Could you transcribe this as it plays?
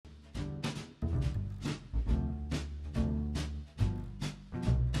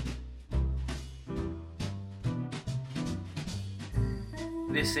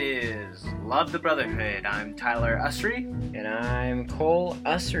This is Love the Brotherhood. I'm Tyler Usry. And I'm Cole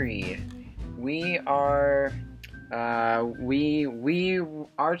Usry. We are we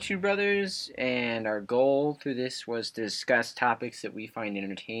are two brothers, and our goal through this was to discuss topics that we find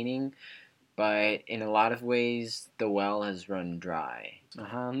entertaining, but in a lot of ways the well has run dry.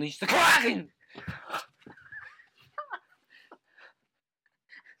 Unleash the Kraken!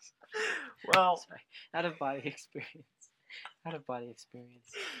 Well, sorry, out of body experience.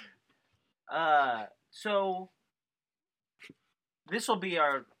 So this will be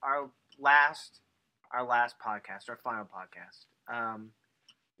our last podcast, our final podcast.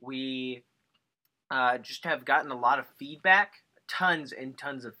 We just have gotten a lot of feedback, tons and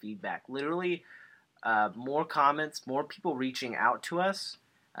tons of feedback. Literally, more comments, more people reaching out to us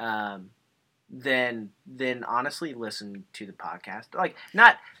than honestly listen to the podcast.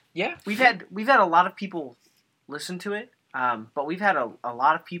 We've had a lot of people listen to it. But we've had a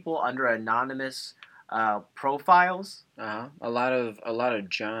lot of people under anonymous profiles. A lot of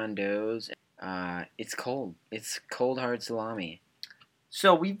John Does. It's cold. It's cold hard salami.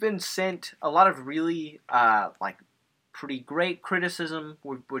 So we've been sent a lot of really pretty great criticism.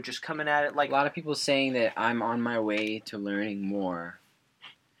 We're just coming at it like a lot of people saying that I'm on my way to learning more,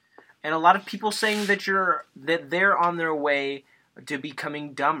 and a lot of people saying that they're on their way to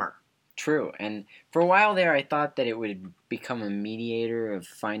becoming dumber. True, and for a while there, I thought that it would become a mediator of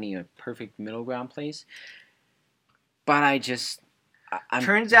finding a perfect middle ground place. But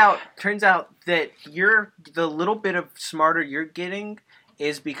turns out that the little bit of smarter you're getting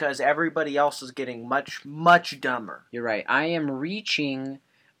is because everybody else is getting much, much dumber. You're right. I am reaching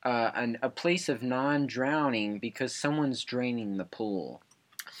a place of non-drowning because someone's draining the pool.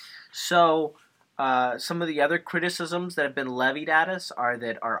 So. Some of the other criticisms that have been levied at us are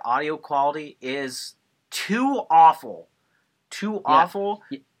that our audio quality is too awful to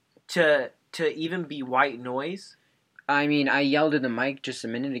even be white noise. I mean, I yelled at the mic just a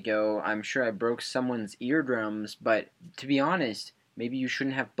minute ago. I'm sure I broke someone's eardrums, but to be honest, maybe you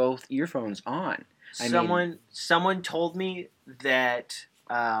shouldn't have both earphones on. Someone told me that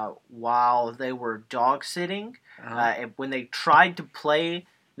while they were dog sitting, when they tried to play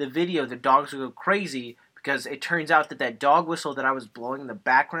the video, the dogs would go crazy because it turns out that dog whistle that I was blowing in the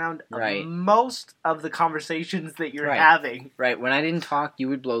background of most of the conversations that you're having. Right. When I didn't talk, you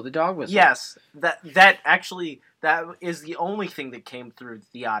would blow the dog whistle. Yes. That is the only thing that came through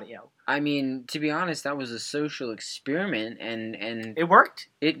the audio. I mean, to be honest, that was a social experiment, and it worked.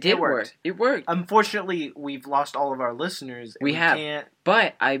 It did work. It worked. Unfortunately, we've lost all of our listeners. We have.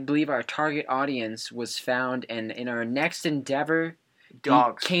 But I believe our target audience was found, and in our next endeavor,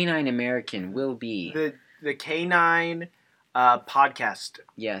 dogs. The Canine American will be the Canine podcast.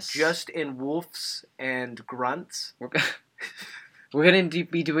 Yes, just in wolves and grunts. We're going to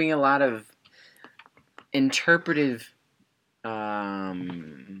be doing a lot of interpretive. What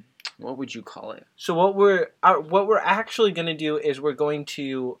would you call it? So what we're actually going to do is we're going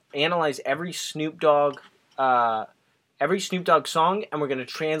to analyze every Snoop Dogg song, and we're going to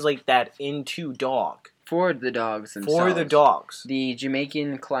translate that into dog. For the dogs themselves. For the dogs. The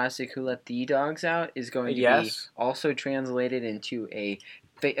Jamaican classic Who Let the Dogs Out is going to be also translated into and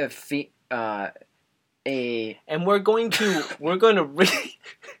we're going to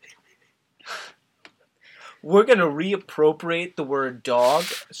reappropriate the word dog.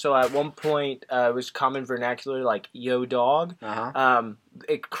 So at one point it was common vernacular like yo dog.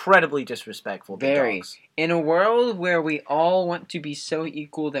 Incredibly disrespectful to dogs. In a world where we all want to be so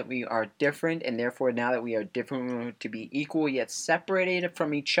equal that we are different, and therefore now that we are different, we want to be equal yet separated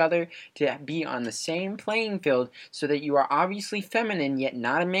from each other to be on the same playing field, so that you are obviously feminine yet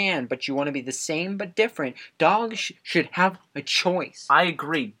not a man, but you want to be the same but different. Dogs should have a choice. I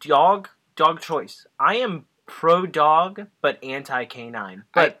agree. Dog choice. I am pro-dog but anti-canine.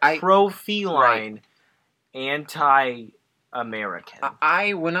 But pro-feline, anti-American.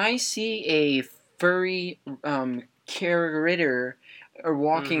 When I see a furry critter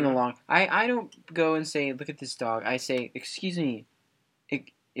walking along, I don't go and say, look at this dog. I say, excuse me,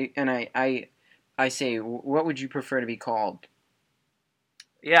 and I say, what would you prefer to be called?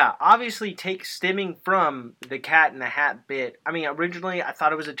 Yeah, obviously stemming from the Cat in the Hat bit. I mean, originally I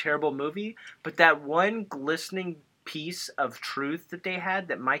thought it was a terrible movie, but that one glistening piece of truth that they had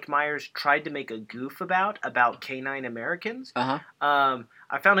that Mike Myers tried to make a goof about canine Americans, I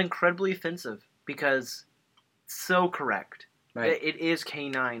found incredibly offensive because it's so correct. Right. It is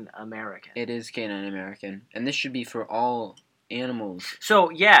canine American. It is canine American, and this should be for all animals. So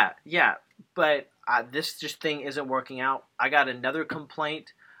yeah, but this thing isn't working out. I got another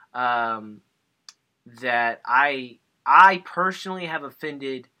complaint that I I personally have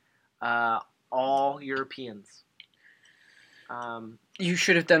offended all Europeans. You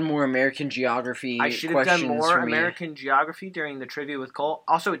should have done more American geography I should have done questions more for me. American geography during the trivia with Cole.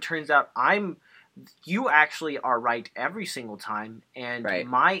 Also, it turns out you actually are right every single time, and Right,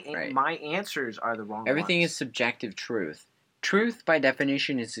 my right. my answers are the wrong Everything ones. is subjective truth. Truth, by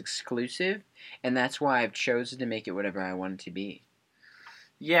definition, is exclusive, and that's why I've chosen to make it whatever I want it to be.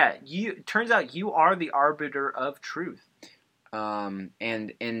 Yeah, turns out you are the arbiter of truth.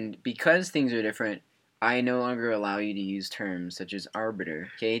 And because things are different, I no longer allow you to use terms such as arbiter.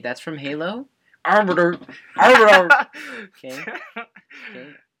 Okay, that's from Halo. Arbiter, arbiter. Okay.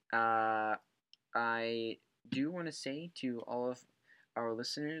 Okay. I do want to say to all of our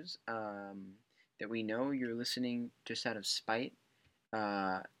listeners that we know you're listening just out of spite.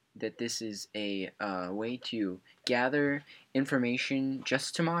 That this is a way to gather information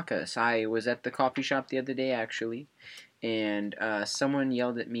just to mock us. I was at the coffee shop the other day, actually, and someone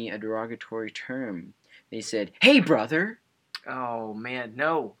yelled at me a derogatory term. They said, "Hey, brother!" Oh, man,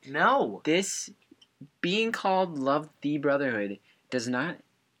 no. This being called Love the Brotherhood does not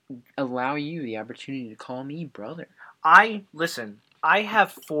allow you the opportunity to call me brother. Listen, I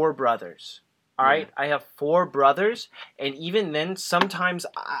have 4 brothers. All right? I have 4 brothers, and even then, sometimes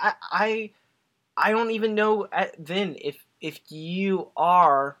I don't even know then if you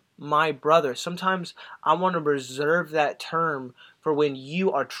are my brother. Sometimes I want to reserve that term for when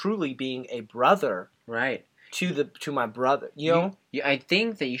you are truly being a brother. Right. To my brother, you know? I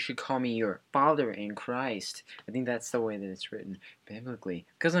think that you should call me your father in Christ. I think that's the way that it's written biblically.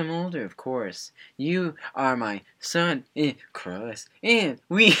 Because I'm older, of course. You are my son in Christ. And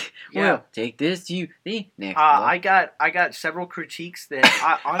we will take this to the next level. I got several critiques that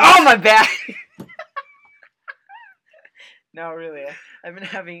oh, my back! No, really. I've been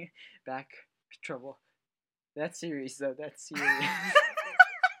having back trouble. That's serious, though. That's serious.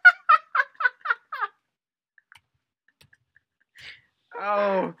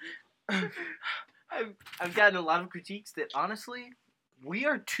 Oh, I've gotten a lot of critiques that honestly, we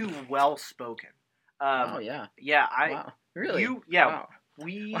are too well spoken. oh yeah. Yeah, wow. Really? Wow.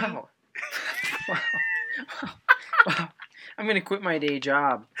 Wow. Wow. I'm gonna quit my day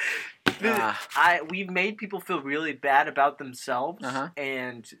job. We've made people feel really bad about themselves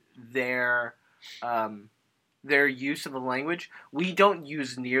and their use of the language. We don't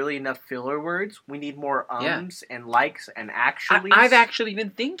use nearly enough filler words. We need more ums and likes and actually. I've actually been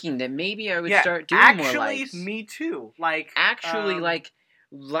thinking that maybe I would start doing more likes. Actually, me too. Like actually,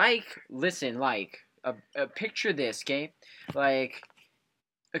 listen, picture this, okay? Like,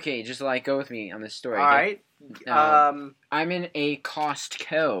 okay, just go with me on this story. All right. I'm in a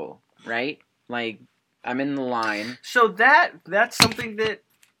Costco, right? Like, I'm in the line. So that's something that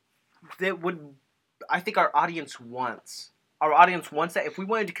would. I think our audience wants. Our audience wants that. If we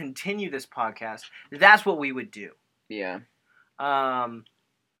wanted to continue this podcast, that's what we would do. Yeah.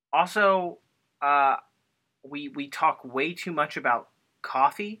 Also, we talk way too much about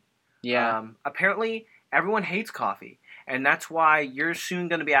coffee. Yeah. Apparently, everyone hates coffee, and that's why you're soon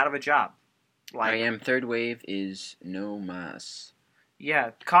going to be out of a job. I am. Third wave is no mas.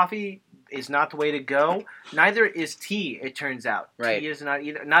 Yeah, coffee is not the way to go. Neither is tea. It turns out. Right. Tea is not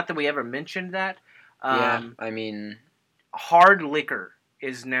either. Not that we ever mentioned that. Yeah, I mean, hard liquor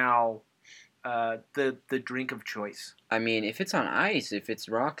is now the drink of choice. I mean, if it's on ice, if it's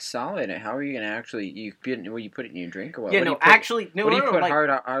rock solid, how are you gonna actually you put it in your drink or what? Yeah, what no, do you put, actually, no. What do you put like,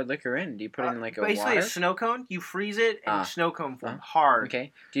 hard liquor in? Do you put it in like a basically water? a snow cone? You freeze it in snow cone form, hard.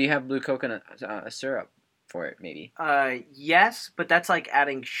 Okay. Do you have blue coconut syrup for it? Maybe. Yes, but that's like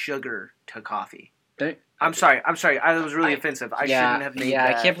adding sugar to coffee. I'm sorry. I was really offensive. I shouldn't have made that.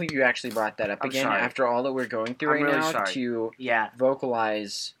 Yeah, I can't believe you actually brought that up again sorry. after all that we're going through I'm right really now sorry. to Yeah.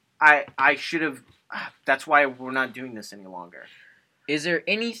 vocalize. I should have. That's why we're not doing this any longer. Is there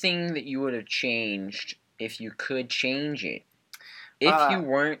anything that you would have changed if you could change it?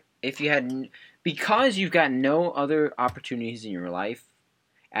 If you had, because you've got no other opportunities in your life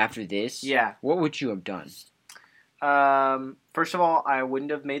after this. Yeah. What would you have done? First of all, I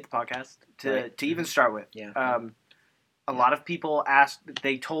wouldn't have made the podcast to even start with. Yeah. A lot of people asked.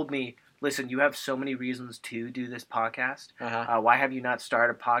 They told me, "Listen, you have so many reasons to do this podcast. Why have you not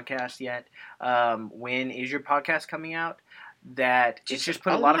started a podcast yet? When is your podcast coming out?" That it's just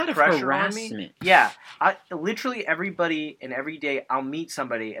put a lot of pressure on me. Yeah, literally everybody and every day I'll meet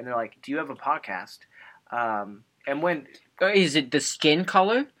somebody and they're like, "Do you have a podcast?" And when is it the skin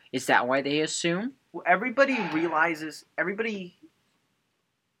color? Is that why they assume? Everybody realizes. Everybody.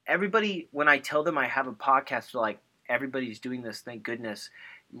 When I tell them I have a podcast, they're like, "Everybody's doing this. Thank goodness."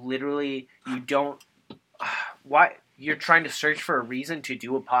 Literally, you don't. Why you're trying to search for a reason to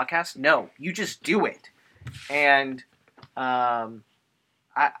do a podcast. No, you just do it. And I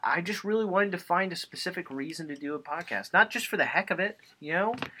just really wanted to find a specific reason to do a podcast, not just for the heck of it, you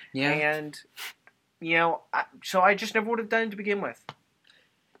know. Yeah. And so I just never would have done it to begin with.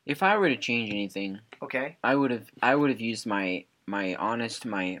 If I were to change anything, Okay. I would have used my honest,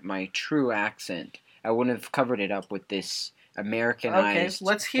 my true accent. I wouldn't have covered it up with this Americanized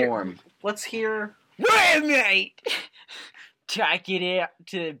form. Let's hear. Well, mate, take it out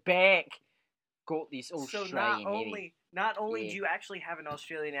to the back. Got this Australian So not only do you actually have an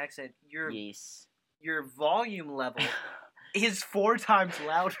Australian accent, your volume level is 4 times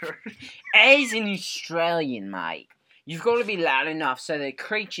louder. As an Australian, mate, you've got to be loud enough so the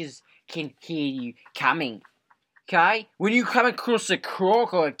creatures can hear you coming. Okay? When you come across a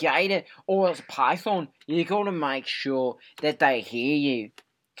croc or a gator or a python, you got to make sure that they hear you.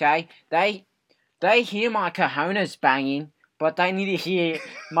 Okay? They hear my cojones banging, but they need to hear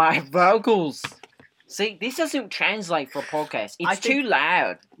my vocals. See, this doesn't translate for a podcast. It's too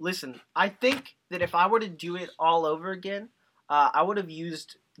loud. Listen, I think that if I were to do it all over again, I would have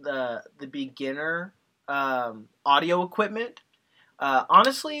used the beginner audio equipment.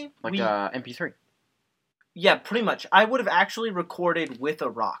 Honestly, like MP3. Yeah, pretty much. I would have actually recorded with a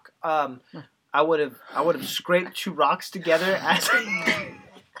rock. I would have scraped 2 rocks together as.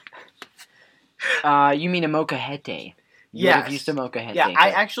 You mean a Mokahete? You would have used a Mokahete. Yeah,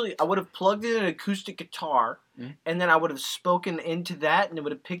 I would have plugged in an acoustic guitar, and then I would have spoken into that, and it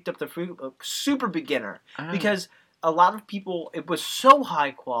would have picked up the super beginner. Because a lot of people, it was so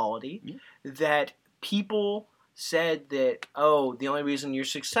high quality that people said that, oh, the only reason you're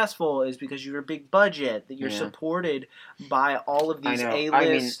successful is because you're a big budget, that you're supported by all of these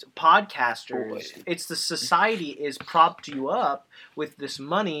A-list podcasters. It's the society is propped you up with this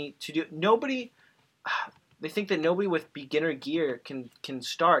money to do. They think that nobody with beginner gear can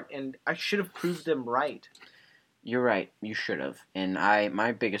start, and I should have proved them right. You're right. You should have. And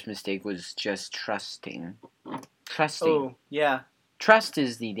my biggest mistake was just trusting. Oh, yeah. Trust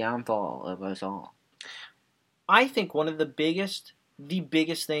is the downfall of us all. I think one of the biggest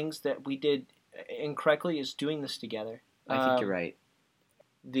things that we did incorrectly is doing this together. I think you're right.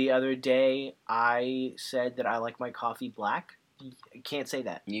 The other day, I said that I like my coffee black. You can't say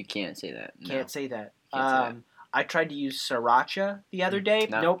that. You can't say that. No. Can't say that. Can't say that. I tried to use sriracha the other day.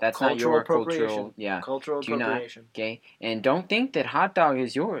 Nope, that's cultural not your appropriation. Cultural appropriation. Okay, and don't think that hot dog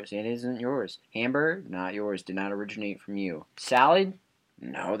is yours. It isn't yours. Hamburger, not yours. Did not originate from you. Salad,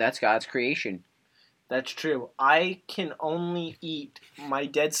 no, that's God's creation. That's true. I can only eat my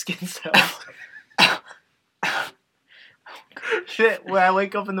dead skin cells. Shit, when I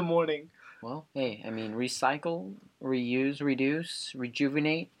wake up in the morning. Well, hey, I mean, recycle, reuse, reduce,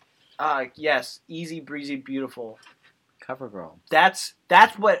 rejuvenate. Yes, easy breezy, beautiful. CoverGirl. That's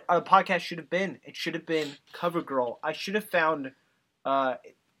what a podcast should have been. It should have been CoverGirl. I should have found,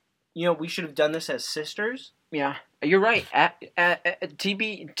 we should have done this as sisters. Yeah, you're right. To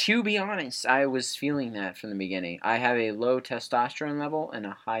be honest, I was feeling that from the beginning. I have a low testosterone level and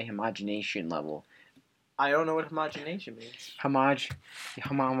a high homogenation level. I don't know what homogenation means. Homogenize.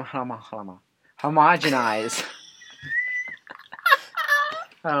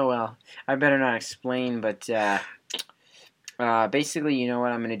 Oh well, I better not explain. But basically, you know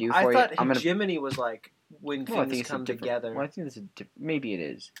what I'm gonna do for you? I thought hegemony was like when things come together. Well, I think maybe it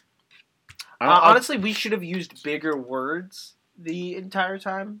is. Honestly, we should have used bigger words the entire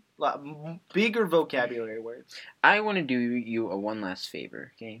time. Bigger vocabulary words. I want to do you a one last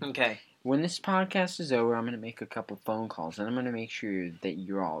favor, okay? Okay. When this podcast is over, I'm going to make a couple phone calls, and I'm going to make sure that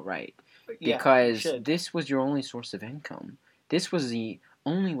you're all right. Because this was your only source of income. This was the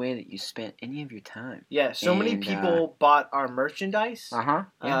only way that you spent any of your time. Yeah, many people bought our merchandise.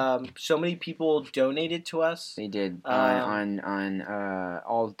 Yeah. So many people donated to us. They did on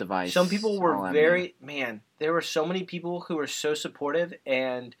all devices. Some people were there were so many people who were so supportive,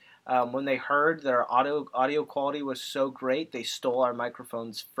 and when they heard that our audio quality was so great, they stole our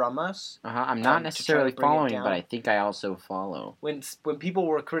microphones from us. I'm not necessarily following, but I think I also follow. When people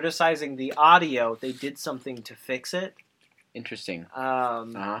were criticizing the audio, they did something to fix it. Interesting.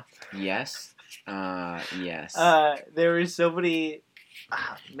 Yes. Yes. There were so many.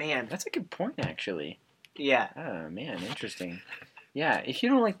 Man, that's a good point, actually. Yeah. Oh man, interesting. Yeah, if you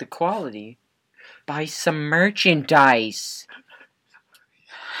don't like the quality, buy some merchandise.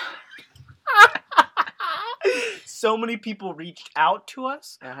 So many people reached out to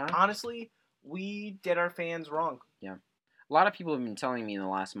us. Honestly, we did our fans wrong. Yeah. A lot of people have been telling me in the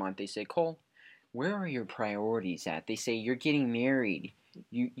last month, they say, Cole, where are your priorities at? They say you're getting married.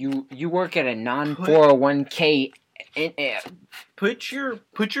 You work at a non-401k Put your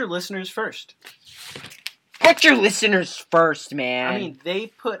listeners first. Put your listeners first, man. I mean, they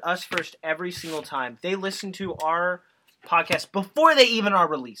put us first every single time. They listen to our podcast before they even are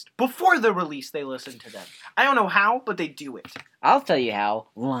released. Before the release, they listen to them. I don't know how, but they do it. I'll tell you how.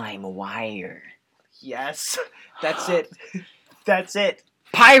 LimeWire. Yes, that's it. That's it.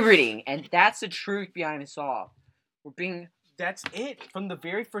 Pirating, and that's the truth behind us all. That's it. From the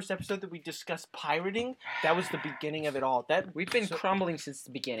very first episode that we discussed pirating, that was the beginning of it all. We've been crumbling since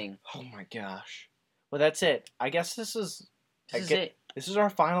the beginning. Oh my gosh. Well, that's it. I guess this is it. This is our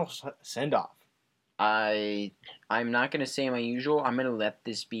final send-off. I'm not gonna say my usual. I'm gonna let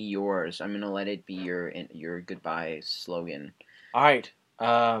this be yours. I'm gonna let it be your goodbye slogan. All right.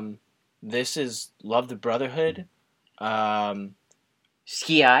 This is Love the Brotherhood. Skiat.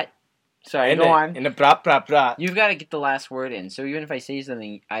 Sorry, go on. And a bra bra bra. You've got to get the last word in. So even if I say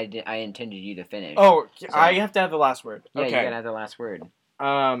something, I intended you to finish. Oh, so, I have to have the last word. Yeah, okay. You gotta have the last word.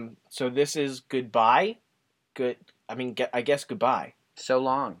 So this is goodbye. I guess goodbye. So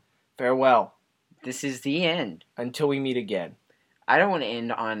long. Farewell. This is the end. Until we meet again. I don't want to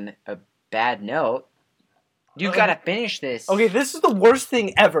end on a bad note. You've got to finish this. Okay, this is the worst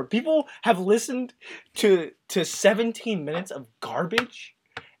thing ever. People have listened to 17 minutes of garbage,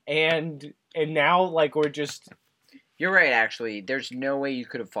 and now like we're just. You're right. Actually, there's no way you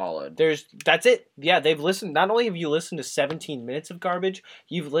could have followed. That's it. Yeah, they've listened. Not only have you listened to 17 minutes of garbage,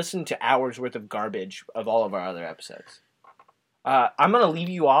 you've listened to hours worth of garbage of all of our other episodes. I'm gonna leave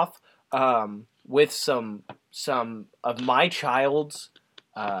you off with some of my child's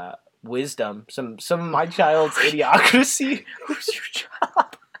wisdom, some of my child's idiocracy. Who's your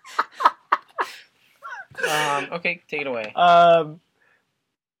child? Okay, take it away.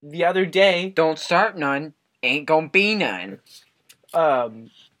 The other day, don't start none. Ain't gonna be none. A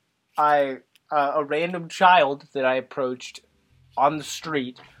random child that I approached on the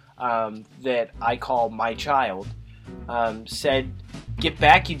street, that I call my child, said, "Get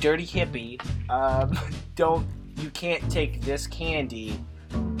back, you dirty hippie. You can't take this candy."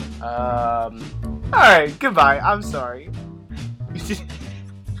 Alright, goodbye. I'm sorry.